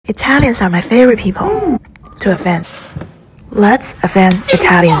Italians are my favorite people to offend. Let's offend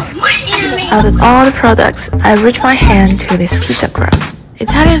Italians. Out of all the products, I reach my hand to this pizza crust.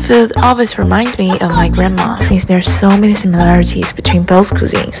 Italian food always reminds me of my grandma since there's so many similarities between both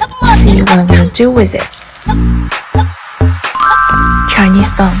cuisines. See what I'm gonna do with it.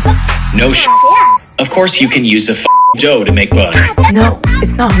 Chinese bun. No sh**. Of course you can use a dough to make bun. No,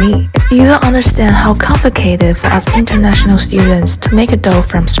 it's not me. It's you don't understand how complicated for us international students to make a dough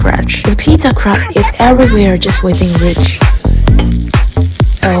from scratch. The pizza crust is everywhere just within reach.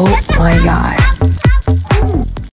 Oh my god.